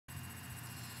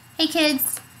Hey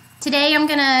kids, today I'm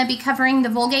going to be covering the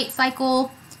Vulgate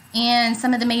cycle and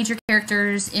some of the major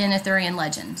characters in Arthurian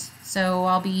legend. So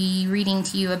I'll be reading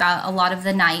to you about a lot of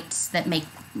the knights that made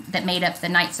up the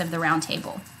Knights of the Round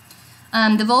Table.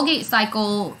 The Vulgate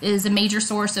cycle is a major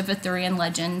source of Arthurian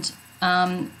legend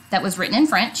that was written in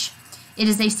French. It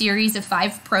is a series of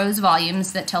 5 prose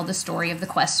volumes that tell the story of the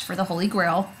quest for the Holy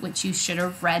Grail, which you should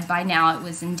have read by now. It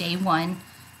was in day 1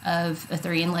 of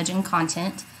Arthurian legend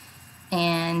content.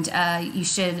 And you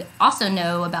should also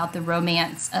know about the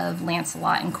romance of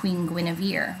Lancelot and Queen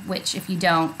Guinevere, which, if you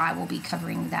don't, I will be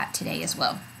covering that today as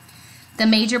well. The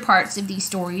major parts of these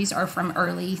stories are from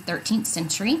early 13th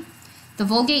century. The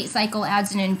Vulgate cycle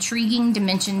adds an intriguing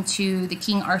dimension to the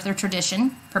King Arthur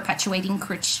tradition, perpetuating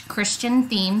Christian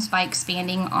themes by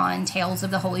expanding on tales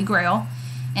of the Holy Grail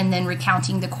and then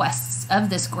recounting the quests of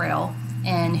this Grail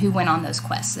and who went on those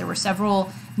quests. There were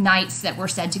several knights that were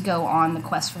said to go on the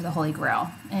quest for the Holy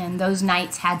Grail, and those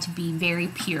knights had to be very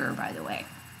pure, by the way.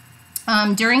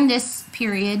 During this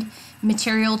period,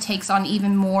 material takes on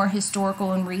even more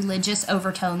historical and religious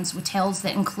overtones with tales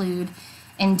that include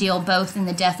and deal both in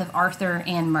the death of Arthur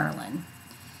and Merlin.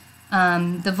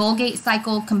 The Vulgate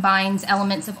cycle combines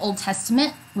elements of Old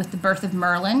Testament with the birth of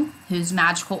Merlin, whose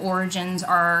magical origins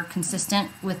are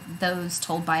consistent with those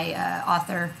told by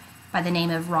author by the name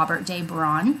of Robert de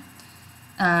Boron.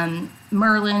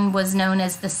 Merlin was known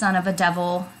as the son of a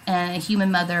devil and a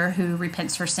human mother who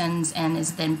repents her sins and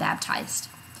is then baptized.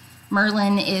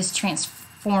 Merlin is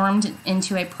transformed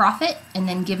into a prophet and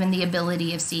then given the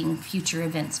ability of seeing future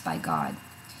events by God.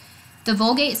 The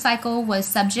Vulgate cycle was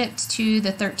subject to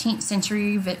the 13th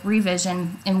century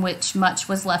revision, in which much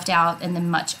was left out and then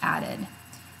much added.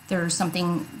 There's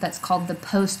something that's called the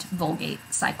post-Vulgate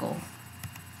cycle.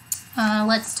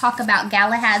 Let's talk about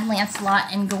Galahad,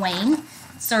 Lancelot, and Gawain.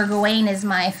 Sir Gawain is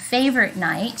my favorite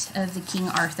knight of the King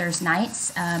Arthur's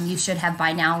knights. You should have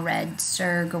by now read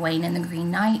Sir Gawain and the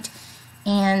Green Knight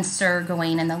and Sir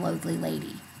Gawain and the Loathly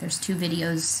Lady. There's 2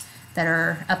 videos that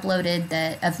are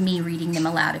uploaded of me reading them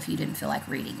aloud if you didn't feel like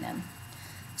reading them.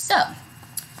 So,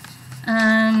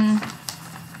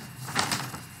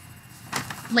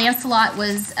 Lancelot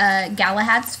was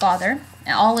Galahad's father.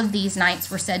 All of these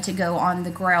knights were said to go on the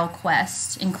Grail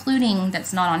quest, including,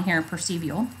 that's not on here,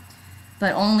 Percival,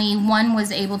 but only one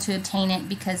was able to obtain it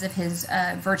because of his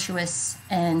virtuous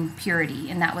and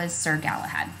purity, and that was Sir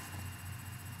Galahad.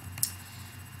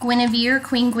 Guinevere,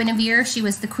 Queen Guinevere, she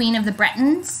was the queen of the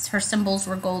Bretons. Her symbols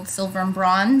were gold, silver, and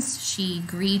bronze. She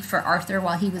grieved for Arthur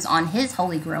while he was on his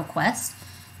Holy Grail quest,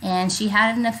 and she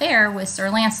had an affair with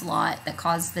Sir Lancelot that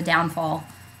caused the downfall,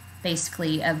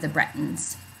 basically, of the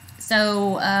Bretons.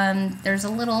 So there's a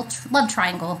little love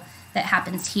triangle that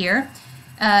happens here.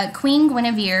 Queen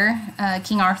Guinevere,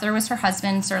 King Arthur was her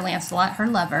husband, Sir Lancelot, her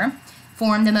lover,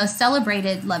 formed the most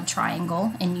celebrated love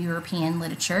triangle in European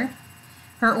literature.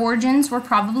 Her origins were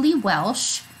probably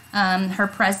Welsh. Her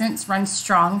presence runs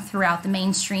strong throughout the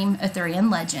mainstream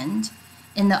Arthurian legend.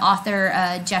 In the author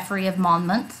Geoffrey of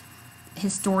Monmouth,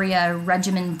 Historia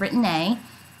Regimen Britanniae,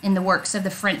 in the works of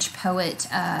the French poet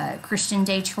Christian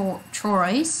de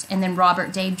Troyes, and then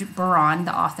Robert de Boron,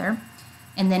 the author,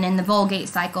 and then in the Vulgate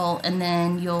cycle, and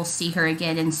then you'll see her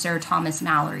again in Sir Thomas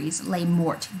Malory's Les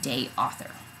Morts des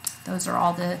Arthur. Those are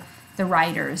all the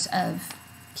writers of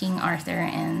King Arthur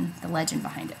and the legend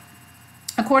behind it.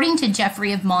 According to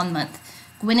Geoffrey of Monmouth,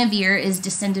 Guinevere is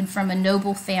descended from a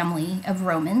noble family of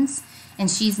Romans,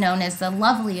 and she's known as the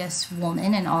loveliest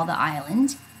woman in all the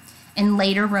island. In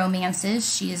later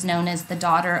romances, she is known as the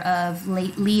daughter of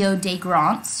Leo de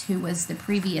Grance, who was the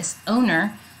previous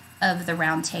owner of the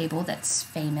Round Table that's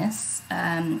famous.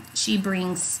 She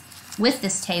brings with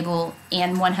this table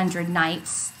and 100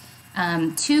 knights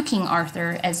to King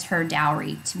Arthur as her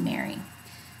dowry to marry.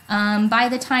 By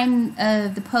the time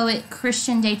the poet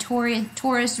Christian de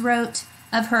Troyes wrote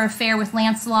of her affair with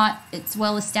Lancelot, it's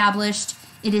well established.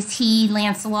 It is he,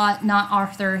 Lancelot, not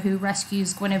Arthur, who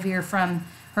rescues Guinevere from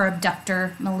her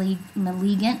abductor,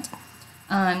 Maleagant.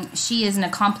 She is an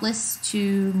accomplice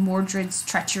to Mordred's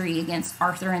treachery against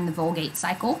Arthur in the Vulgate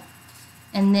cycle.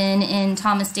 And then in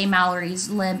Thomas de Malory's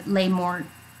Les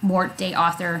Morts des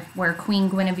Arthur, where Queen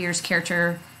Guinevere's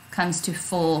character comes to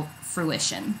full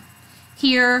fruition.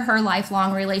 Here, her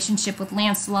lifelong relationship with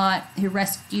Lancelot, who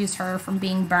rescues her from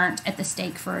being burnt at the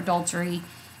stake for adultery,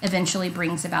 eventually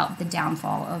brings about the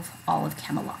downfall of all of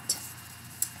Camelot.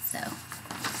 So,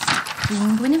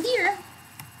 Queen Guinevere.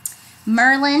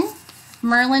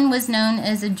 Merlin was known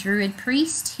as a druid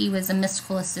priest. He was a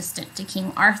mystical assistant to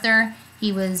King Arthur.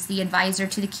 He was the advisor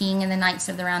to the king and the Knights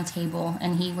of the Round Table,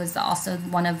 and he was also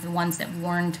one of the ones that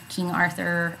warned King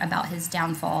Arthur about his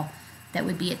downfall that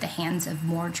would be at the hands of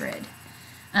Mordred.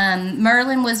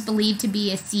 Merlin was believed to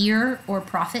be a seer or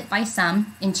prophet by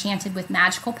some, enchanted with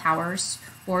magical powers,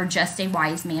 or just a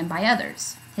wise man by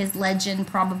others. His legend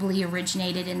probably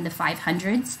originated in the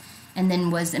 500s and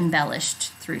then was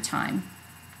embellished through time.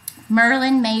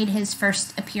 Merlin made his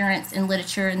first appearance in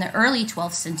literature in the early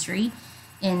 12th century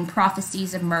in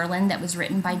Prophecies of Merlin that was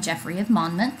written by Geoffrey of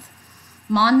Monmouth.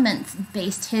 Monmouth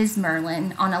based his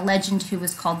Merlin on a legend who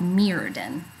was called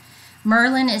Mirrodin.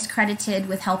 Merlin is credited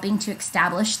with helping to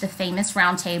establish the famous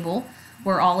Round Table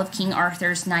where all of King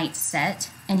Arthur's knights sat,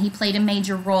 and he played a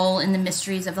major role in the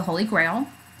mysteries of the Holy Grail.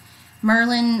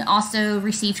 Merlin also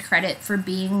received credit for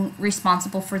being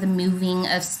responsible for the moving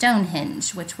of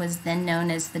Stonehenge, which was then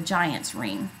known as the Giant's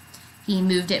Ring. He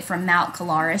moved it from Mount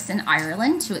Calaris in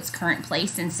Ireland to its current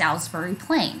place in Salisbury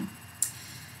Plain.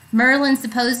 Merlin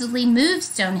supposedly moved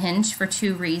Stonehenge for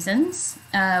two reasons.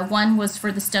 One was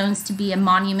for the stones to be a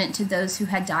monument to those who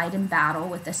had died in battle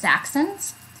with the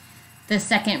Saxons. The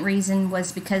second reason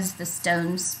was because the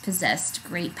stones possessed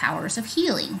great powers of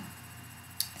healing.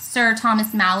 Sir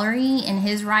Thomas Malory, in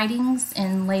his writings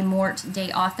in Les Morts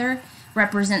des Arthur,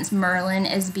 represents Merlin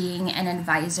as being an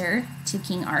advisor to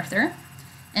King Arthur.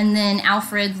 And then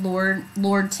Alfred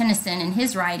Lord Tennyson, in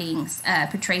his writings,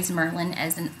 portrays Merlin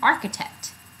as an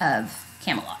architect of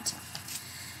Camelot.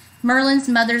 Merlin's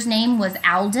mother's name was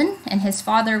Alden, and his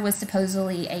father was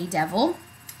supposedly a devil.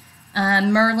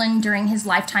 Merlin, during his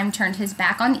lifetime, turned his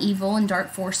back on evil and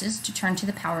dark forces to turn to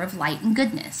the power of light and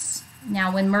goodness.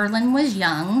 Now, when Merlin was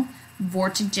young,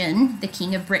 Vortigern, the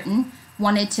king of Britain,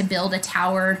 wanted to build a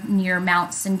tower near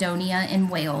Mount Snowdonia in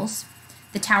Wales.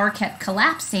 The tower kept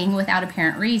collapsing without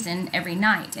apparent reason every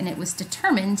night, and it was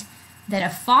determined that a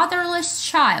fatherless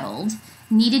child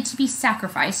needed to be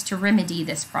sacrificed to remedy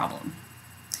this problem.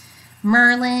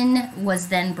 Merlin was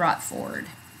then brought forward.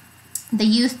 The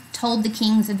youth told the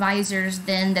king's advisors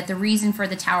then that the reason for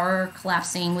the tower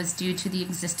collapsing was due to the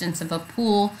existence of a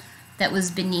pool that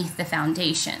was beneath the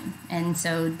foundation. And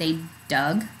so they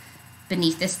dug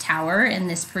beneath this tower, and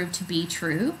this proved to be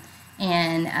true.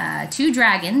 And two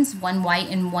dragons, one white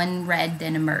and one red,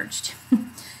 then emerged.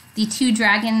 The two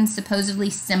dragons supposedly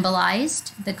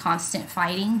symbolized the constant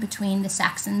fighting between the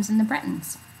Saxons and the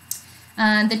Bretons.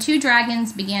 The two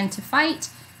dragons began to fight.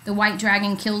 The white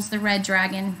dragon kills the red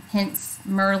dragon, hence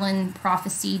Merlin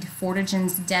prophesied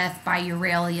Vortigern's death by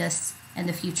Eurelius and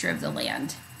the future of the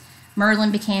land.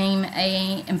 Merlin became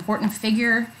an important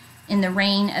figure in the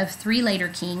reign of three later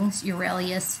kings,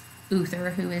 Eurelius,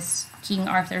 Uther, who is King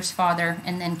Arthur's father,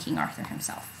 and then King Arthur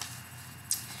himself.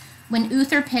 When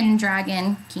Uther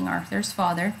Pendragon, King Arthur's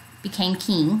father, became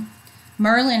king,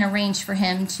 Merlin arranged for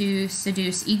him to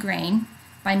seduce Igraine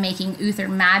by making Uther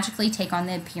magically take on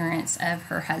the appearance of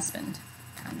her husband.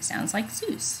 Kind of sounds like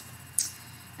Zeus.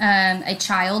 A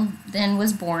child then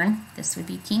was born. This would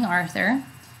be King Arthur,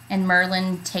 and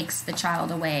Merlin takes the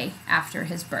child away after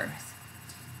his birth.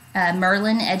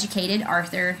 Merlin educated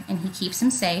Arthur, and he keeps him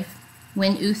safe.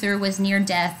 When Uther was near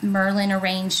death, Merlin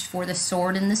arranged for the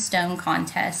sword and the stone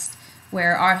contest,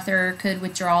 where Arthur could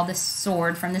withdraw the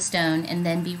sword from the stone and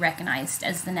then be recognized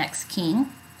as the next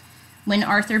king. When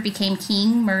Arthur became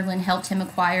king, Merlin helped him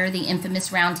acquire the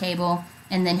infamous Round Table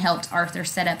and then helped Arthur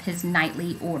set up his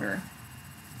knightly order.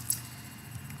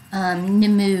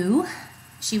 Nimue,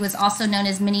 she was also known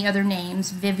as many other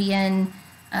names, Vivian,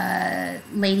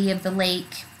 Lady of the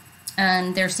Lake.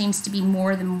 There seems to be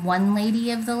more than one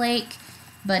Lady of the Lake,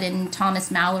 but in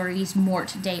Thomas Malory's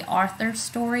Morte des Arthur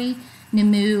story,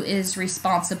 Nimue is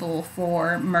responsible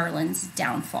for Merlin's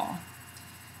downfall.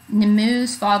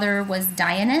 Nimue's father was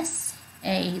Dionys,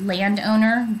 a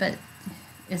landowner, but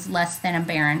is less than a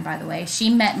baron, by the way. She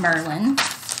met Merlin.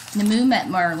 Nimue met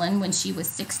Merlin when she was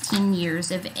 16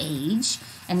 years of age,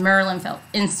 and Merlin fell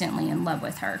instantly in love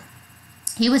with her.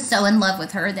 He was so in love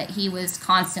with her that he was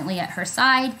constantly at her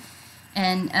side,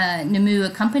 and Nimue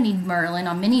accompanied Merlin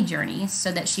on many journeys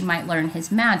so that she might learn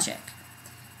his magic.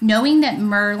 Knowing that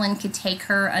Merlin could take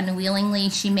her unwillingly,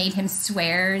 she made him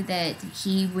swear that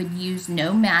he would use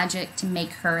no magic to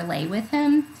make her lay with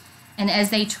him. And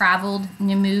as they traveled,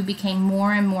 Nimue became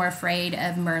more and more afraid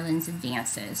of Merlin's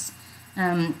advances.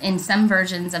 In some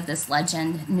versions of this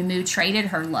legend, Nimue traded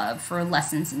her love for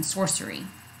lessons in sorcery.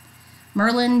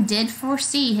 Merlin did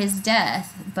foresee his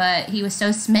death, but he was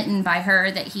so smitten by her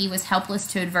that he was helpless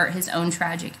to avert his own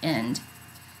tragic end.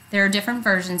 There are different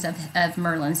versions of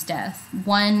Merlin's death.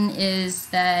 One is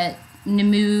that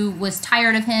Nimue was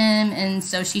tired of him, and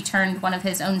so she turned one of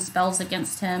his own spells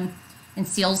against him and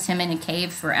seals him in a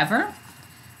cave forever.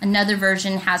 Another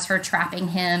version has her trapping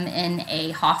him in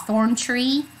a hawthorn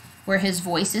tree, where his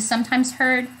voice is sometimes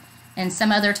heard. and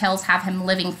some other tales have him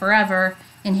living forever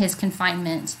in his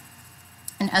confinement,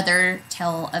 and other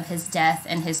tell of his death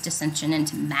and his descension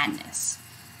into madness.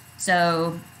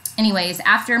 So, anyways,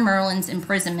 after Merlin's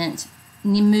imprisonment,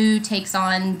 Nimue takes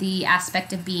on the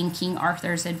aspect of being King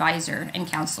Arthur's advisor and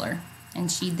counselor,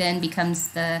 and she then becomes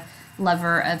the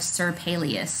lover of Sir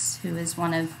Peleus, who is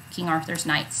one of King Arthur's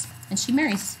knights, and she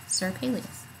marries Sir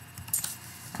Peleus.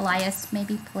 Peleus,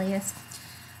 maybe Peleus.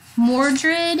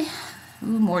 Mordred.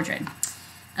 Mordred.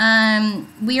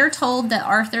 We are told that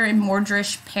Arthur and Mordred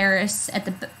perish at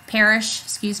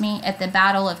the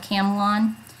Battle of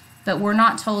Camelon, but we're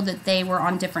not told that they were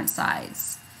on different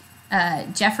sides.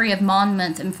 Geoffrey of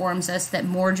Monmouth informs us that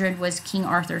Mordred was King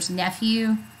Arthur's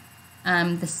nephew,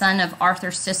 the son of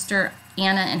Arthur's sister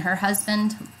Anna and her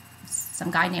husband,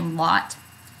 some guy named Lot.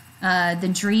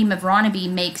 The dream of Rhonaby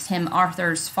makes him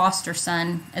Arthur's foster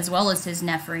son, as well as his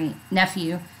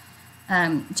nephew.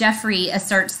 Geoffrey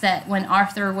asserts that when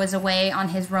Arthur was away on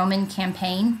his Roman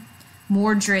campaign,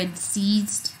 Mordred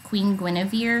seized Queen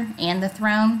Guinevere and the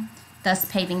throne, thus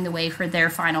paving the way for their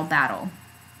final battle.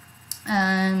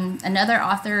 Another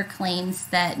author claims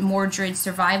that Mordred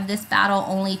survived this battle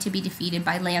only to be defeated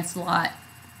by Lancelot,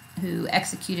 who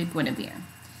executed Guinevere.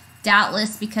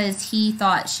 Doubtless because he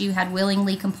thought she had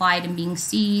willingly complied in being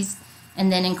seized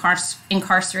and then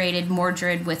incarcerated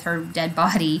Mordred with her dead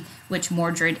body, which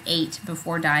Mordred ate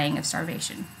before dying of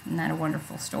starvation. Isn't that a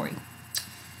wonderful story?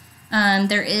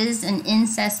 There is an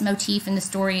incest motif in the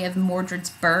story of Mordred's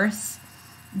birth.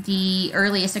 The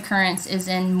earliest occurrence is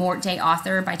in Morte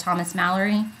d'Arthur by Thomas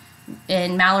Malory.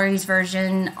 In Malory's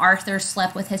version, Arthur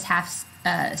slept with his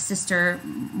half-sister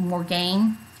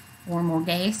Morgane, or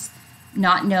Morgase,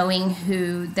 not knowing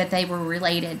that they were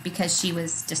related because she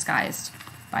was disguised,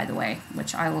 by the way,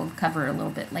 which I will cover a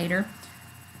little bit later.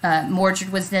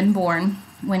 Mordred was then born.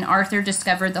 When Arthur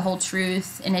discovered the whole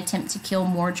truth, in an attempt to kill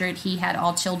Mordred, he had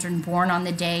all children born on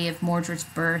the day of Mordred's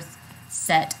birth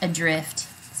set adrift.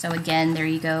 So again, there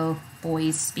you go,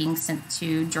 boys being sent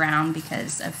to drown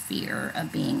because of fear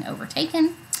of being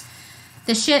overtaken.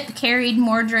 The ship carried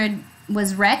Mordred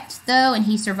was wrecked, though, and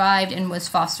he survived and was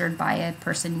fostered by a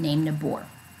person named Nabor.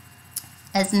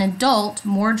 As an adult,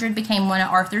 Mordred became one of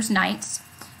Arthur's knights,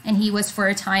 and he was for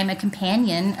a time a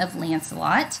companion of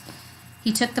Lancelot.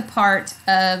 He took the part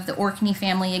of the Orkney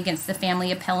family against the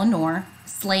family of Pellinore,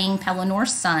 slaying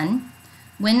Pellinor's son.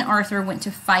 When Arthur went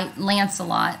to fight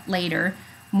Lancelot later,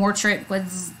 Mordred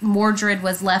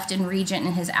was left in regent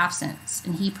in his absence,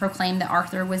 and he proclaimed that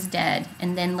Arthur was dead,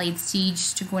 and then laid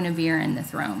siege to Guinevere and the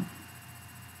throne.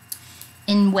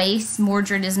 In Wace,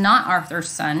 Mordred is not Arthur's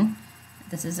son.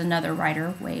 This is another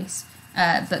writer, Wace.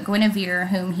 But Guinevere,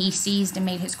 whom he seized and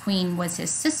made his queen, was his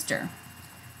sister.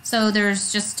 So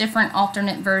there's just different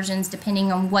alternate versions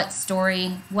depending on what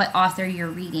story, what author you're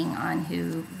reading on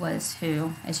who was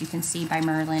who, as you can see by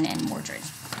Merlin and Mordred.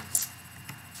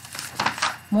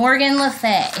 Morgan Le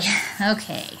Fay.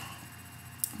 Okay.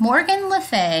 Morgan Le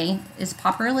Fay is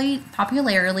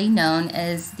popularly known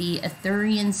as the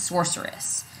Arthurian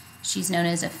sorceress. She's known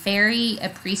as a fairy, a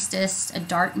priestess, a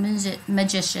dark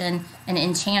magician, an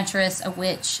enchantress, a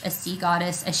witch, a sea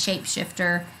goddess, a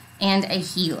shapeshifter, and a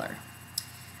healer.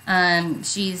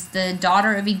 She's the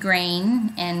daughter of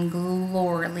Igraine and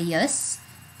Glorlius,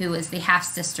 who is the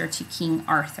half-sister to King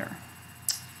Arthur,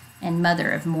 and mother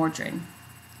of Mordred.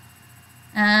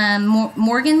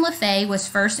 Morgan Le Fay was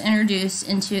first introduced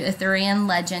into Arthurian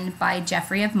legend by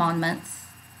Geoffrey of Monmouth,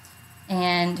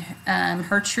 and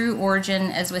her true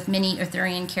origin, as with many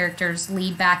Arthurian characters,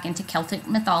 lead back into Celtic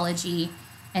mythology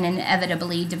and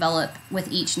inevitably develop with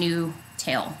each new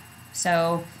tale.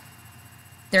 So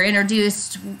they're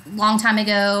introduced a long time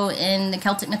ago in the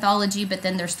Celtic mythology, but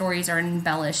then their stories are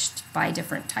embellished by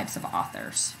different types of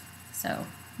authors. So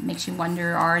it makes you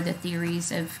wonder, are the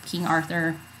theories of King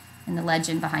Arthur and the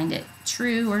legend behind it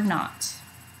true or not?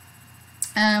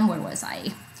 Where was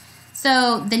I?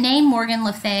 So the name Morgan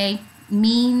Le Fay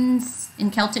means,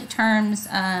 in Celtic terms,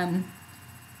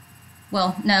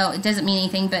 well, no, it doesn't mean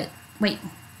anything, but wait.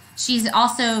 She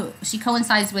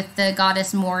coincides with the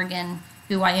goddess Morgan,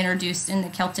 who I introduced in the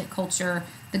Celtic culture,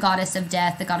 the goddess of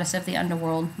death, the goddess of the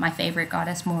underworld, my favorite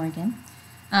goddess, Morgan.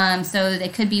 So they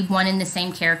could be one and the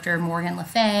same character, Morgan Le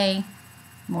Fay,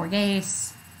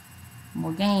 Morgase,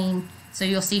 Morgane. So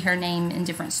you'll see her name in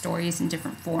different stories in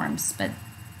different forms, but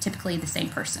typically the same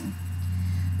person.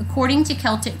 According to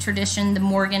Celtic tradition, the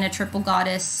Morgan, a triple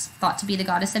goddess, thought to be the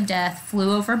goddess of death,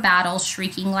 flew over battles,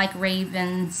 shrieking like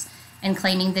ravens and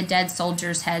claiming the dead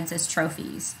soldiers' heads as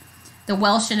trophies. The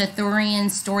Welsh and Arthurian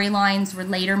storylines were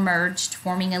later merged,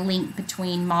 forming a link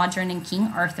between Modron and King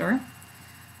Arthur.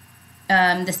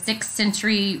 The 6th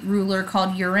century ruler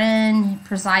called Urin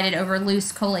presided over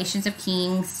loose coalitions of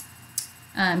kings.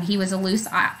 He was a loose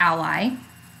ally.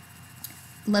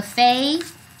 Lefay,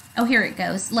 oh, here it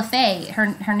goes. Lefay,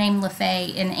 her name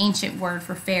Lefay, an ancient word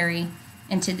for fairy,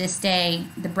 and to this day,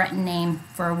 the Breton name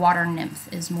for a water nymph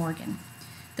is Morgan.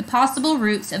 The possible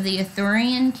roots of the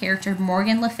Arthurian character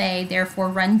Morgan Le Fay therefore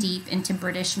run deep into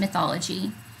British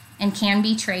mythology and can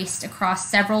be traced across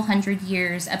several hundred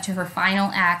years up to her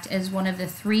final act as one of the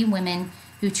 3 women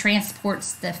who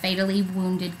transports the fatally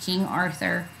wounded King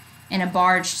Arthur in a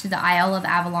barge to the Isle of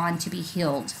Avalon to be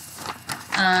healed.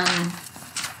 A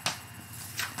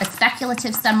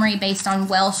speculative summary based on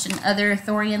Welsh and other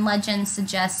Arthurian legends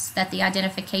suggests that the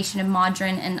identification of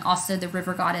Modron and also the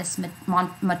river goddess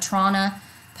Matrona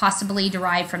possibly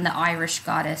derived from the Irish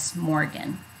goddess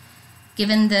Morgan.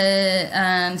 Given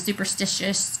the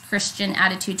superstitious Christian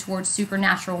attitude towards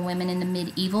supernatural women in the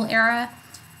medieval era,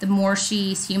 the more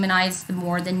she's humanized, the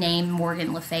more the name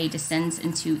Morgan Le Fay descends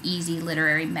into easy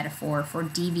literary metaphor for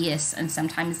devious and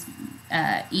sometimes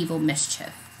evil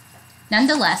mischief.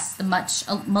 Nonetheless, the much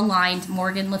maligned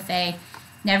Morgan Le Fay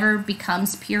never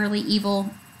becomes purely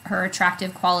evil. Her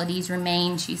attractive qualities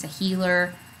remain. She's a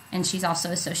healer, and she's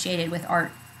also associated with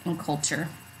art and culture.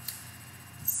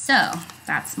 So,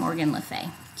 that's Morgan Le Fay,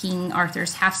 King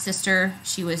Arthur's half-sister.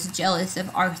 She was jealous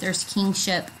of Arthur's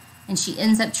kingship, and she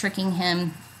ends up tricking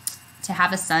him to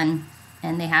have a son,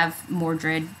 and they have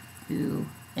Mordred, who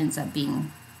ends up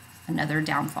being another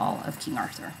downfall of King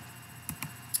Arthur.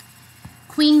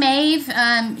 Queen Maeve,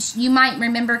 you might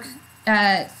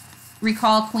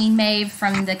recall Queen Maeve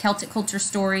from the Celtic culture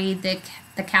story, the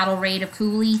cattle raid of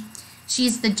Cooley.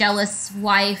 She's the jealous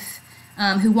wife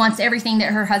who wants everything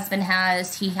that her husband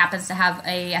has. He happens to have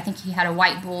I think he had a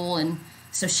white bull, and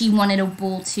so she wanted a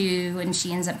bull too, and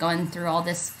she ends up going through all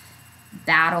this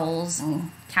battles and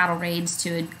cattle raids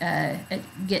to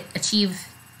achieve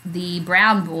the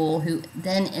brown bull, who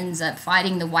then ends up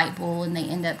fighting the white bull, and they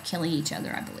end up killing each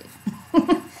other, I believe.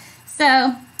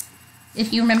 So,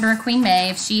 if you remember Queen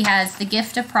Maeve, she has the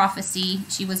gift of prophecy.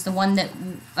 She was the one that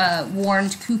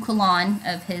warned Cuchulainn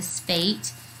of his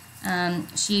fate.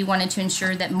 She wanted to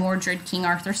ensure that Mordred, King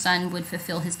Arthur's son, would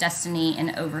fulfill his destiny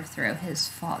and overthrow his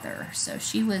father. So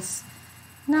she was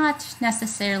not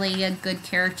necessarily a good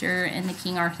character in the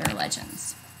King Arthur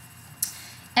legends.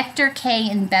 Ector, Kay,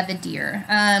 and Bedivere.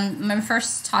 I'm going to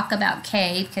first talk about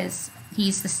Kay because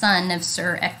he's the son of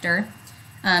Sir Ector.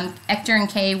 Ector and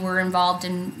Kay were involved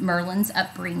in Merlin's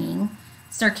upbringing.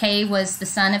 Sir Kay was the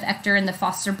son of Ector and the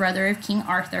foster brother of King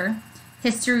Arthur.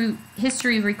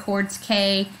 History records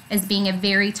Kay as being a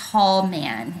very tall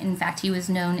man. In fact, he was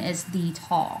known as the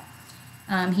Tall.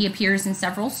 He appears in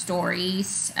several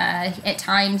stories. At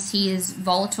times, he is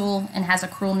volatile and has a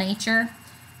cruel nature,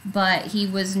 but he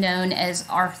was known as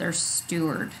Arthur's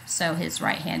steward, so his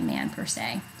right-hand man, per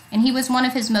se. And he was one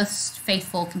of his most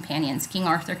faithful companions. King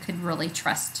Arthur could really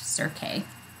trust Sir Kay.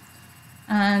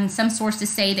 Some sources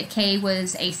say that Kay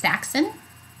was a Saxon,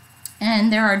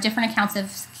 and there are different accounts of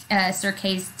Sir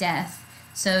Kay's death.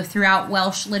 So throughout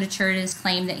Welsh literature, it is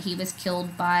claimed that he was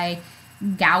killed by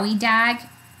Gawidag,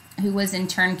 who was in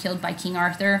turn killed by King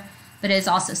Arthur, but it is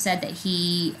also said that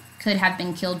he could have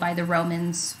been killed by the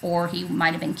Romans, or he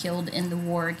might have been killed in the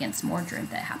war against Mordred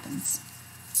that happens.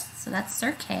 So that's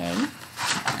Sir Kay.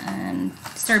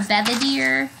 Sir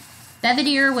Bedivere.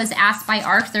 Bedivere was asked by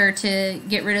Arthur to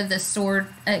get rid of the sword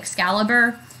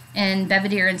Excalibur, and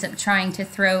Bedivere ends up trying to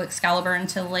throw Excalibur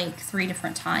into the lake 3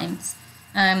 different times.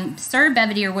 Sir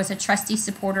Bedivere was a trusty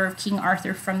supporter of King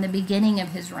Arthur from the beginning of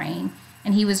his reign,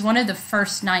 and he was one of the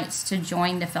first knights to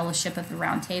join the Fellowship of the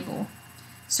Round Table.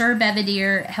 Sir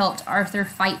Bedivere helped Arthur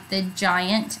fight the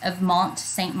giant of Mont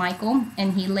St. Michael,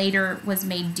 and he later was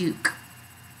made Duke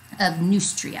of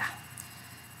Neustria.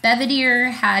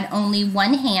 Bedivere had only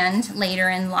one hand later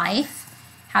in life,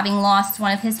 having lost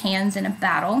one of his hands in a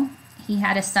battle. He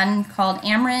had a son called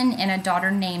Amron and a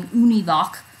daughter named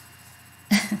Univok.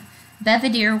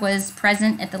 Bedivere was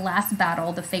present at the last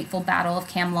battle, the fateful Battle of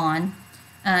Camlann.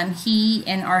 He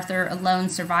and Arthur alone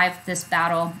survived this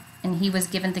battle, and he was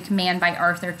given the command by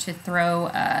Arthur to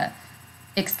throw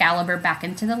Excalibur back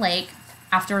into the lake.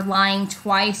 After lying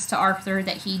twice to Arthur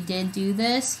that he did do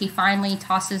this, he finally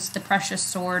tosses the precious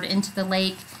sword into the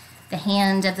lake. The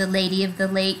hand of the Lady of the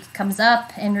Lake comes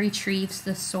up and retrieves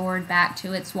the sword back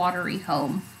to its watery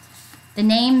home. The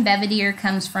name Bedivere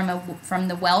comes from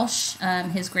the Welsh.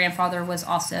 His grandfather was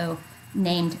also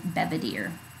named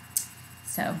Bedivere.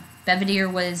 So Bedivere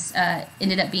was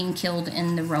ended up being killed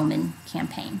in the Roman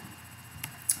campaign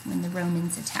when the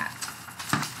Romans attacked.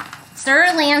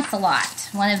 Sir Lancelot,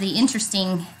 one of the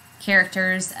interesting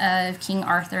characters of King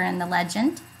Arthur and the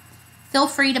legend. Feel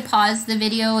free to pause the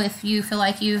video if you feel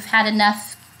like you've had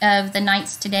enough of the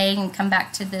knights today and come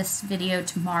back to this video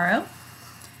tomorrow.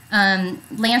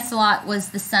 Lancelot was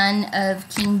the son of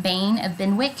King Bane of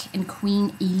Benwick and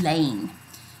Queen Elaine.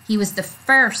 He was the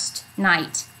first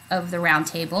knight of the Round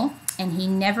Table, and he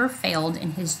never failed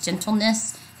in his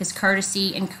gentleness, his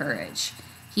courtesy, and courage.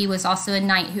 He was also a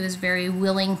knight who was very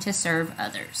willing to serve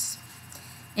others.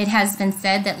 It has been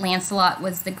said that Lancelot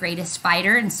was the greatest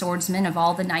fighter and swordsman of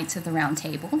all the knights of the Round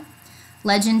Table.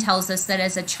 Legend tells us that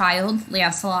as a child,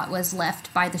 Lancelot was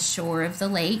left by the shore of the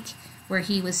lake, where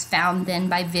he was found then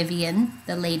by Vivian,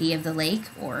 the Lady of the Lake,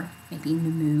 or maybe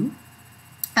Numu.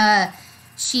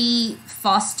 She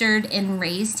fostered and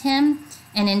raised him,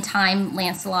 and in time,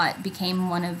 Lancelot became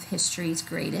one of history's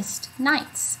greatest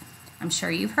knights. I'm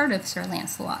sure you've heard of Sir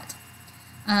Lancelot.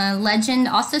 Legend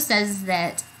also says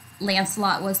that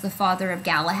Lancelot was the father of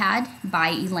Galahad by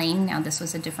Elaine. Now, this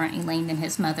was a different Elaine than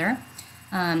his mother,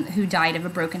 who died of a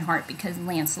broken heart because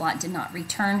Lancelot did not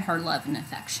return her love and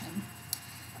affection.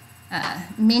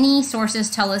 Many sources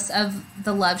tell us of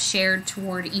the love shared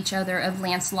toward each other of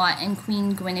Lancelot and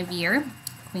Queen Guinevere.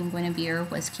 Queen Guinevere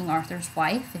was King Arthur's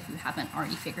wife, if you haven't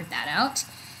already figured that out.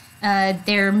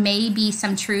 There may be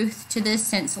some truth to this,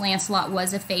 since Lancelot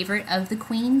was a favorite of the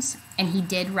queen's, and he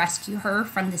did rescue her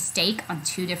from the stake on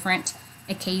 2 different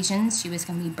occasions. She was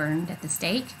going to be burned at the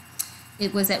stake.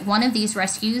 It was at one of these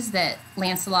rescues that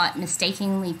Lancelot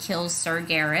mistakenly kills Sir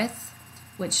Gareth,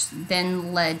 which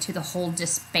then led to the whole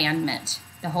disbandment,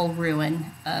 the whole ruin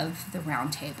of the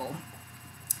Round Table.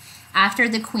 After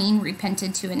the queen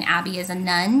repented to an abbey as a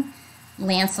nun,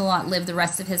 Lancelot lived the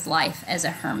rest of his life as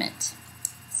a hermit.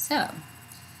 So,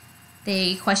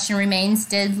 the question remains,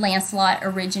 did Lancelot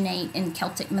originate in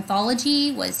Celtic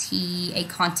mythology? Was he a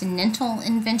continental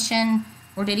invention,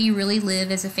 or did he really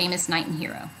live as a famous knight and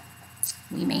hero?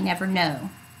 We may never know,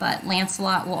 but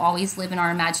Lancelot will always live in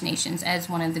our imaginations as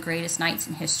one of the greatest knights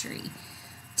in history.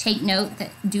 Take note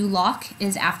that Duloc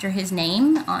is after his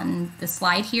name on the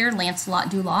slide here, Lancelot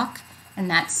Duloc, and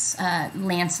that's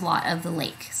Lancelot of the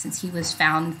Lake, since he was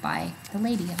found by the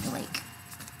Lady of the Lake.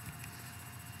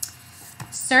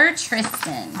 Sir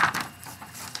Tristan.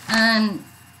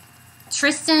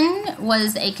 Tristan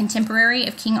was a contemporary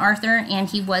of King Arthur, and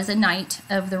he was a knight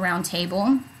of the Round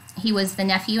Table. He was the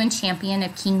nephew and champion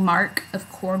of King Mark of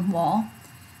Cornwall.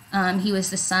 He was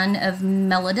the son of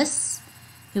Meliodas,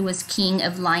 who was king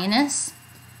of Lyoness.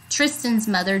 Tristan's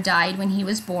mother died when he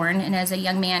was born, and as a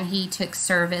young man he took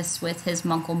service with his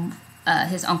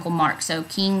uncle Mark. So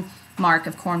King Mark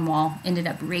of Cornwall ended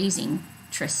up raising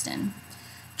Tristan.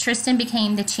 Tristan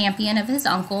became the champion of his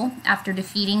uncle after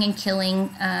defeating and killing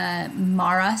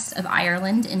Maras of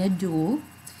Ireland in a duel.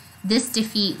 This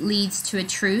defeat leads to a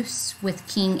truce with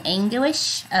King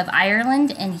Anguish of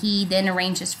Ireland, and he then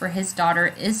arranges for his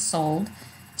daughter Isolde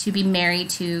to be married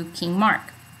to King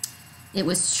Mark. It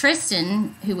was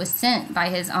Tristan who was sent by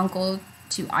his uncle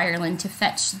to Ireland to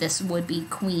fetch this would-be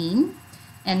queen,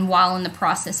 and while in the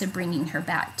process of bringing her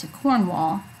back to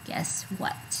Cornwall, guess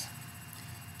what?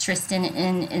 Tristan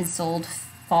and Isolde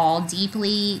fall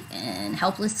deeply and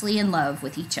helplessly in love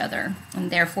with each other, and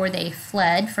therefore they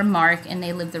fled from Mark and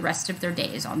they lived the rest of their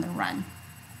days on the run.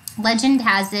 Legend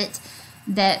has it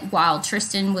that while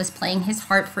Tristan was playing his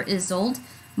harp for Isolde,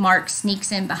 Mark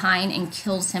sneaks in behind and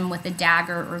kills him with a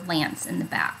dagger or lance in the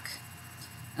back.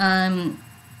 The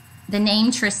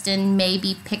name Tristan may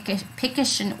be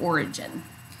Pictish in origin.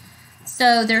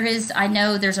 So I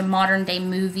know there's a modern day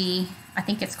movie, I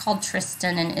think it's called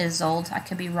Tristan and Isolde, I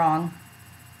could be wrong.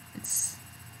 It's,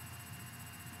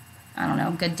 I don't know,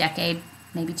 a good decade,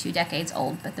 maybe 2 decades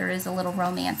old, but there is a little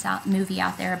romance movie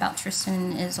out there about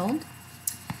Tristan and Isolde.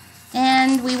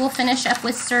 And we will finish up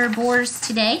with Sir Bors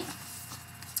today.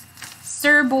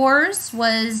 Sir Bors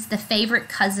was the favorite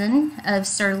cousin of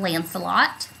Sir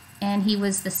Lancelot, and he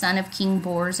was the son of King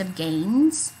Bors of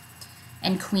Gaines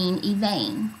and Queen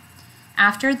Yvain.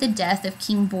 After the death of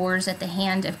King Bors at the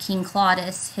hand of King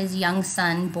Claudius, his young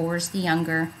son, Bors the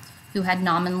Younger, who had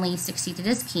nominally succeeded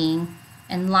as king,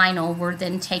 and Lionel were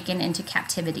then taken into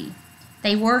captivity.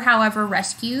 They were, however,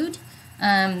 rescued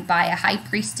by a high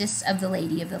priestess of the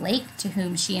Lady of the Lake, to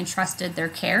whom she entrusted their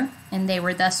care, and they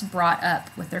were thus brought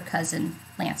up with their cousin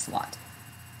Lancelot.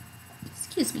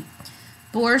 Excuse me.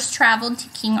 Bors traveled to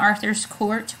King Arthur's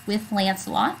court with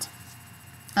Lancelot,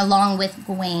 along with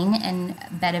Gawain and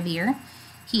Bedivere.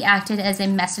 He acted as a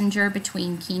messenger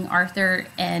between King Arthur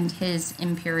and his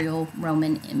imperial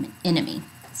Roman enemy.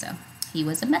 So he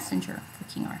was a messenger for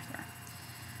King Arthur.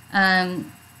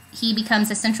 He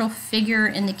becomes a central figure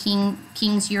in the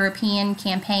king's European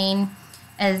campaign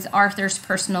as Arthur's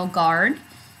personal guard,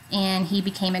 and he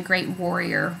became a great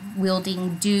warrior,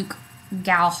 wielding Duke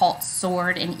Galhalt's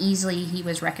sword, and easily he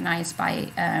was recognized by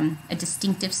a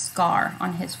distinctive scar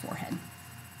on his forehead.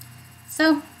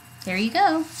 So, there you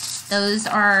go. Those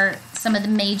are some of the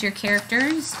major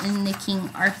characters in the King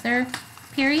Arthur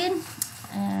period,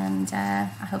 and I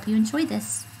hope you enjoyed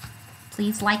this.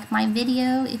 Please like my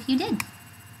video if you did.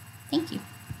 Thank you.